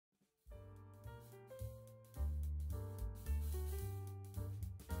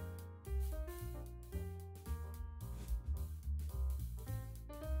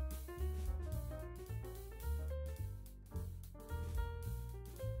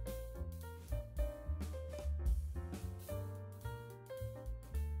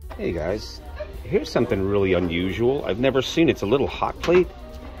Hey guys, here's something really unusual. I've never seen it. It's a little hot plate,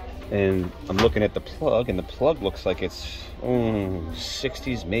 and I'm looking at the plug, and the plug looks like it's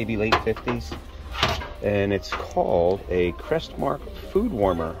 60s, maybe late 50s. And it's called a Crestmark food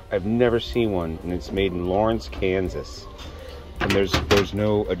warmer. I've never seen one, and it's made in Lawrence, Kansas. And there's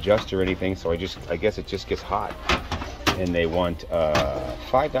no adjuster or anything, so I guess it just gets hot. And they want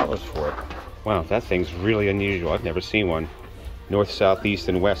 $5 for it. Wow, that thing's really unusual. I've never seen one. North, south, east,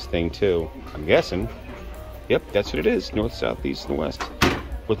 and west thing too. I'm guessing. Yep, that's what it is. North, south, east, and west.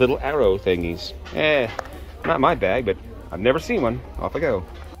 With little arrow thingies. Not my bag, but I've never seen one. Off I go.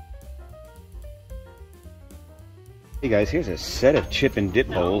 Hey guys, here's a set of chip and dip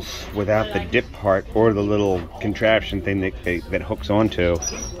bowls without the dip part or the little contraption thing that hooks onto.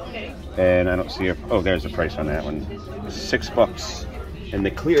 And I don't see a, oh, there's the price on that one. $6. And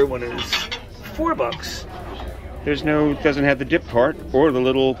the clear one is $4. There's no, doesn't have the dip part or the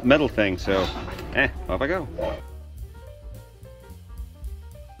little metal thing, so off I go.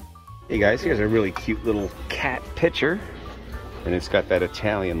 Hey guys, here's a really cute little cat pitcher, and it's got that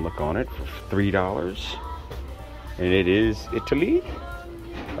Italian look on it for $3, and it is Italy,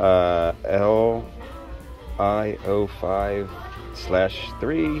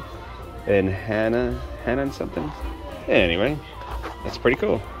 LI05/3, and Hannah and something. Anyway, that's pretty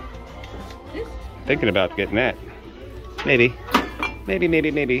cool. Thinking about getting that. Maybe.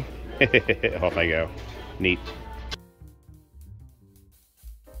 Off I go. Neat.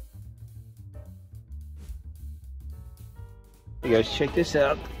 You guys, check this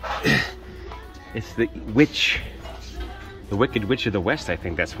out. It's the witch. The Wicked Witch of the West, I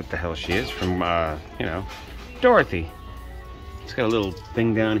think that's what the hell she is. From, you know, Dorothy. It's got a little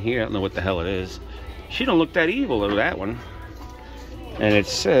thing down here. I don't know what the hell it is. She don't look that evil, or that one. And it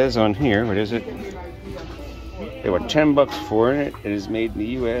says on here, what is it? They want $10 for it. It is made in the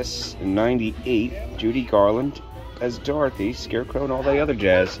U.S. in '98. Judy Garland as Dorothy, Scarecrow, and all the other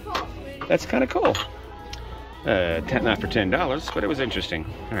jazz. That's kind of cool. Not for $10, but it was interesting.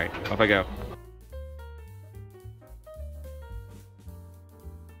 All right, off I go.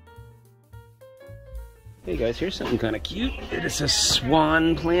 Hey guys, here's something kind of cute. It is a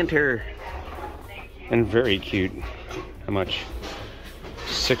swan planter, and very cute. How much?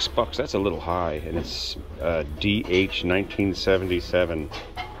 $6. That's a little high, and it's DH 1977.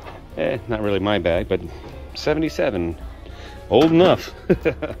 Not really my bag, but 77. Old enough.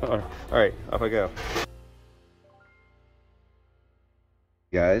 All right, off I go.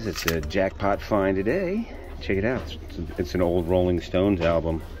 Guys, it's a jackpot find today. Check it out. It's an old Rolling Stones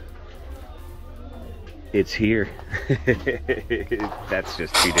album. It's here. That's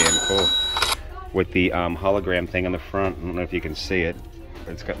just too damn cool. With the hologram thing on the front. I don't know if you can see it.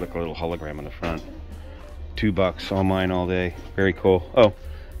 It's got like a little hologram on the front. $2, all mine all day. Very cool. Oh,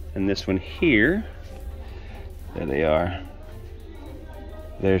 and this one here. There they are.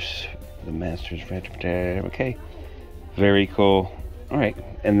 There's the Masters. Okay. Very cool. All right.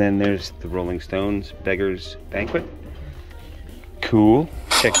 And then there's the Rolling Stones Beggars Banquet. Cool.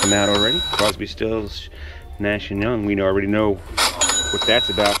 Checked them out already. Crosby, Stills, Nash and Young. We already know what that's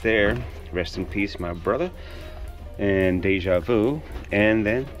about there. Rest in peace, my brother. And Deja Vu, and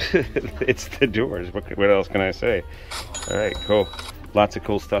then it's the Doors. What else can I say? All right, cool. Lots of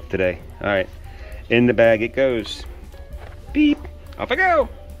cool stuff today. All right, in the bag it goes. Beep, off I go.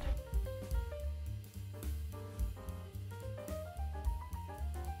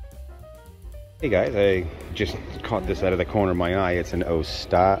 Hey guys, I just caught this out of the corner of my eye. It's an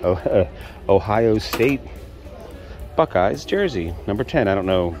Ohio State Buckeyes jersey, number 10. I don't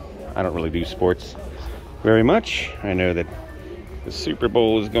know. I don't really do sports very much. I know that the Super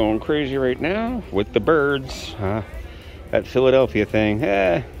Bowl is going crazy right now with the birds. That Philadelphia thing.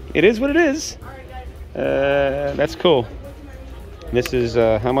 It is what it is. That's cool. This is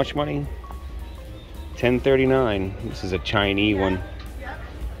how much money? $10.39. This is a Chinese one.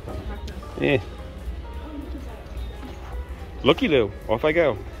 Looky-loo. Off I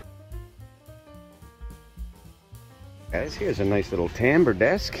go. Guys, here's a nice little timbre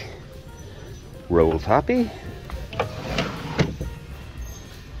desk. Roll toppy.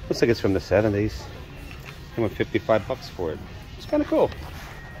 Looks like it's from the 70s. I went $55 for it. It's kind of cool.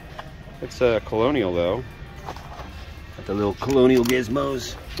 It's colonial though. Got the little colonial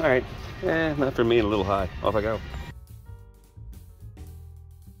gizmos. All right, not for me. A little high. Off I go.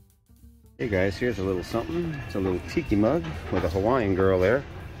 Hey guys, here's a little something. It's a little tiki mug with a Hawaiian girl there.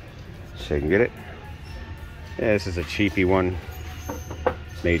 So you can get it. Yeah, this is a cheapy one.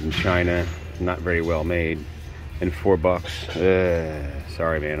 Made in China. Not very well made. And $4.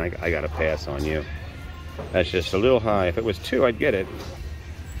 Sorry man, I gotta pass on you. That's just a little high. If it was $2, I'd get it.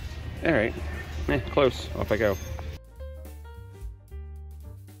 All right, close. Off I go.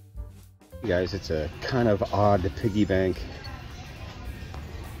 Hey guys, it's a kind of odd piggy bank.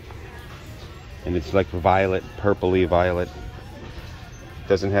 And it's like violet, purpley violet.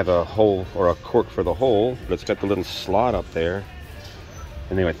 Doesn't have a hole or a cork for the hole, but it's got the little slot up there.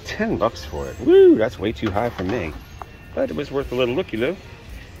 And they were 10 bucks for it. Woo, that's way too high for me. But it was worth a little look, you know.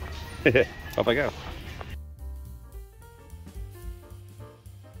 Off I go.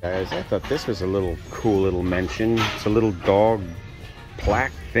 Guys, I thought this was a little cool little mention. It's a little dog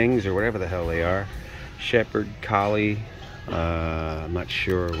plaque things or whatever the hell they are. Shepherd, collie. I'm not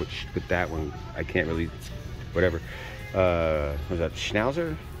sure which with that one. I can't really, whatever. Was that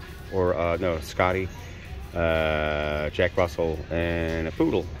Schnauzer? Or no, Scotty, Jack Russell, and a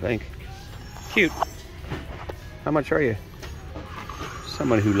poodle, I think. Cute. How much are you?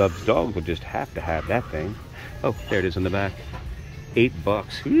 Someone who loves dogs would just have to have that thing. Oh, there it is on the back. 8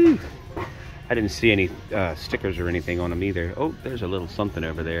 bucks. Woo. I didn't see any stickers or anything on them either. Oh, there's a little something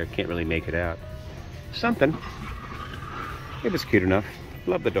over there. Can't really make it out. Something. It was cute enough.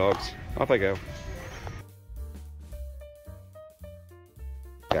 Love the dogs. Off I go.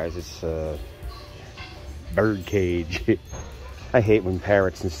 Guys, it's a bird cage. I hate when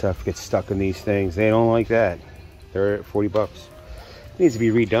parrots and stuff get stuck in these things. They don't like that. They're at 40 bucks. It needs to be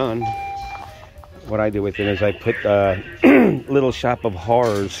redone. What I do with it is I put Little Shop of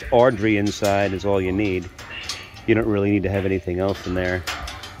Horrors Audrey inside is all you need. You don't really need to have anything else in there.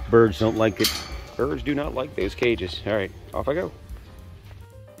 Birds don't like it. Birds do not like those cages. All right, off I go.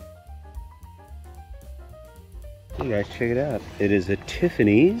 You guys check it out. It is a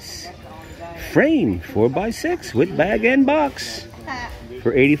Tiffany's frame 4x6 with bag and box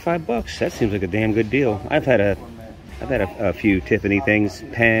for 85 bucks. That seems like a damn good deal. I've had a few Tiffany things,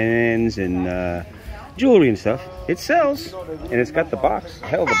 pens and jewelry and stuff. It sells, and it's got the box.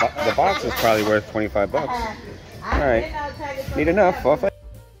 Hell, the box is probably worth 25 bucks. All right, neat enough. Off I.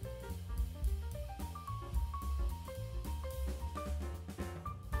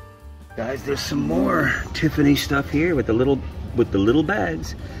 Guys, there's some more Tiffany stuff here with the little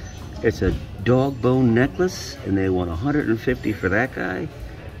bags. It's a dog bone necklace, and they want 150 for that guy.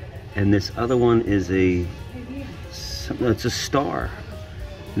 And this other one is it's a star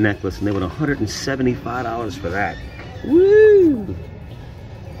necklace, and they want $175 for that. Woo!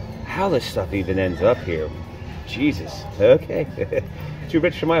 How this stuff even ends up here? Jesus. Okay. Too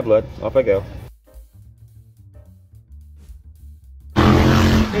rich for my blood. Off I go.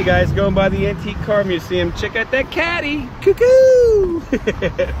 Hey guys, going by the Antique Car Museum. Check out that caddy. Cuckoo!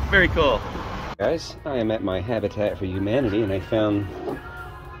 Very cool. Guys, I am at my Habitat for Humanity, and I found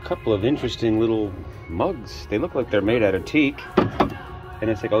a couple of interesting little mugs. They look like they're made out of teak, and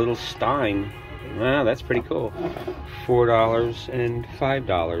it's like a little stein. Wow, that's pretty cool. $4 and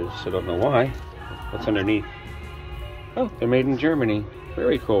 $5. I don't know why. What's underneath? Oh, they're made in Germany.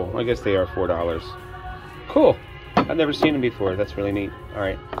 Very cool. I guess they are $4. Cool. I've never seen them before. That's really neat. All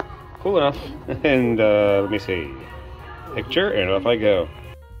right, cool enough. And let me see. Picture, and off I go.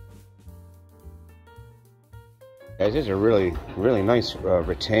 Guys, this is a really, really nice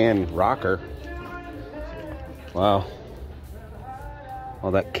rattan rocker. Wow.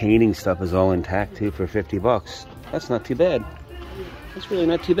 All that caning stuff is all intact too for 50 bucks. That's not too bad. That's really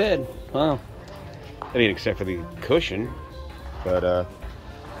not too bad. Wow. I mean, except for the cushion, but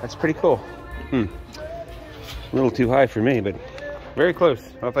that's pretty cool. A little too high for me, but very close.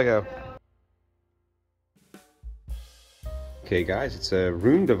 Off I go. Okay, guys, it's a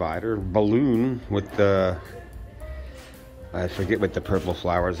room divider balloon with the, I forget what the purple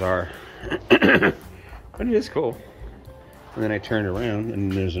flowers are, but it is cool. And then I turn around,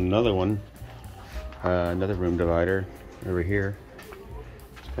 and there's another one, another room divider over here.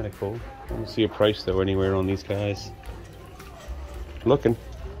 It's kind of cool. I don't see a price though anywhere on these guys. Looking,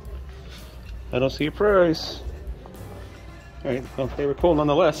 I don't see a price. All right, well, they were cool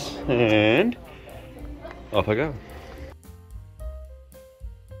nonetheless, and off I go.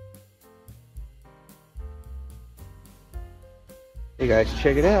 Hey guys,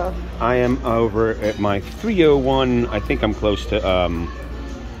 check it out. I am over at my 301. I think I'm close to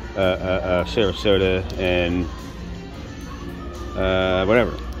Sarasota and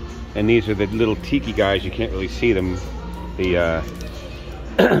whatever. And these are the little tiki guys. You can't really see them.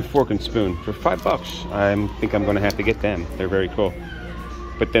 The fork and spoon for $5. I think I'm going to have to get them. They're very cool.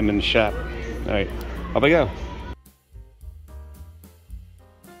 Put them in the shop. All right, off I go.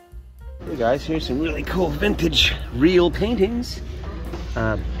 Hey guys, here's some really cool vintage real paintings.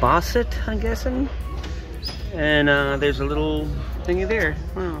 Bosset, I'm guessing. And there's a little thingy there.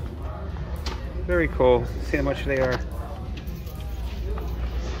 Wow. Very cool. See how much they are.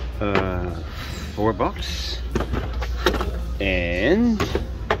 $4 and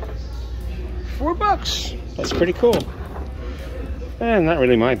 $4. That's pretty cool. Not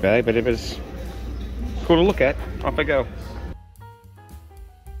really my bag, but it was cool to look at. Off I go.